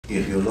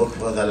If you look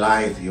for the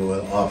light, you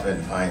will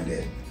often find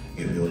it.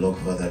 If you look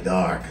for the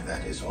dark,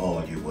 that is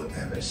all you will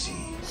ever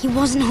see. He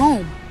wasn't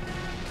home.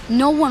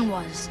 No one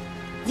was.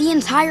 The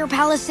entire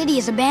palace city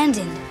is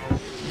abandoned.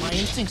 My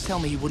instincts tell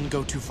me he wouldn't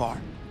go too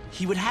far.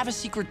 He would have a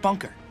secret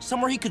bunker,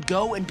 somewhere he could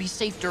go and be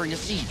safe during a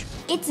siege.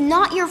 It's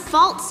not your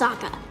fault,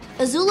 Sokka.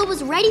 Azula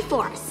was ready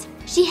for us.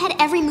 She had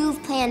every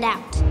move planned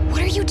out.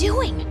 What are you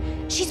doing?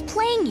 She's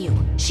playing you.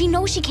 She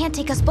knows she can't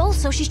take us both,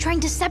 so she's trying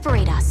to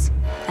separate us.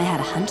 I had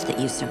a hunch that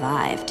you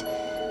survived.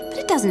 But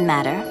it doesn't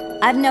matter.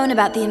 I've known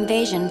about the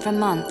invasion for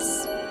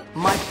months.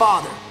 My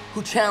father,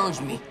 who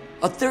challenged me,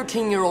 a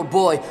 13-year-old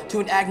boy, to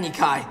an Agni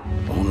Kai.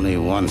 Only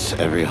once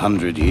every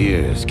 100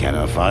 years can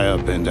a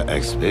firebender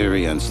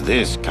experience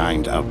this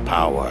kind of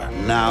power.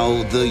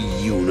 Now the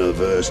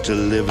universe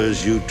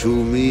delivers you to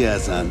me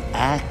as an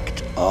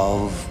act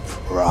of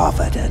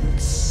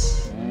providence.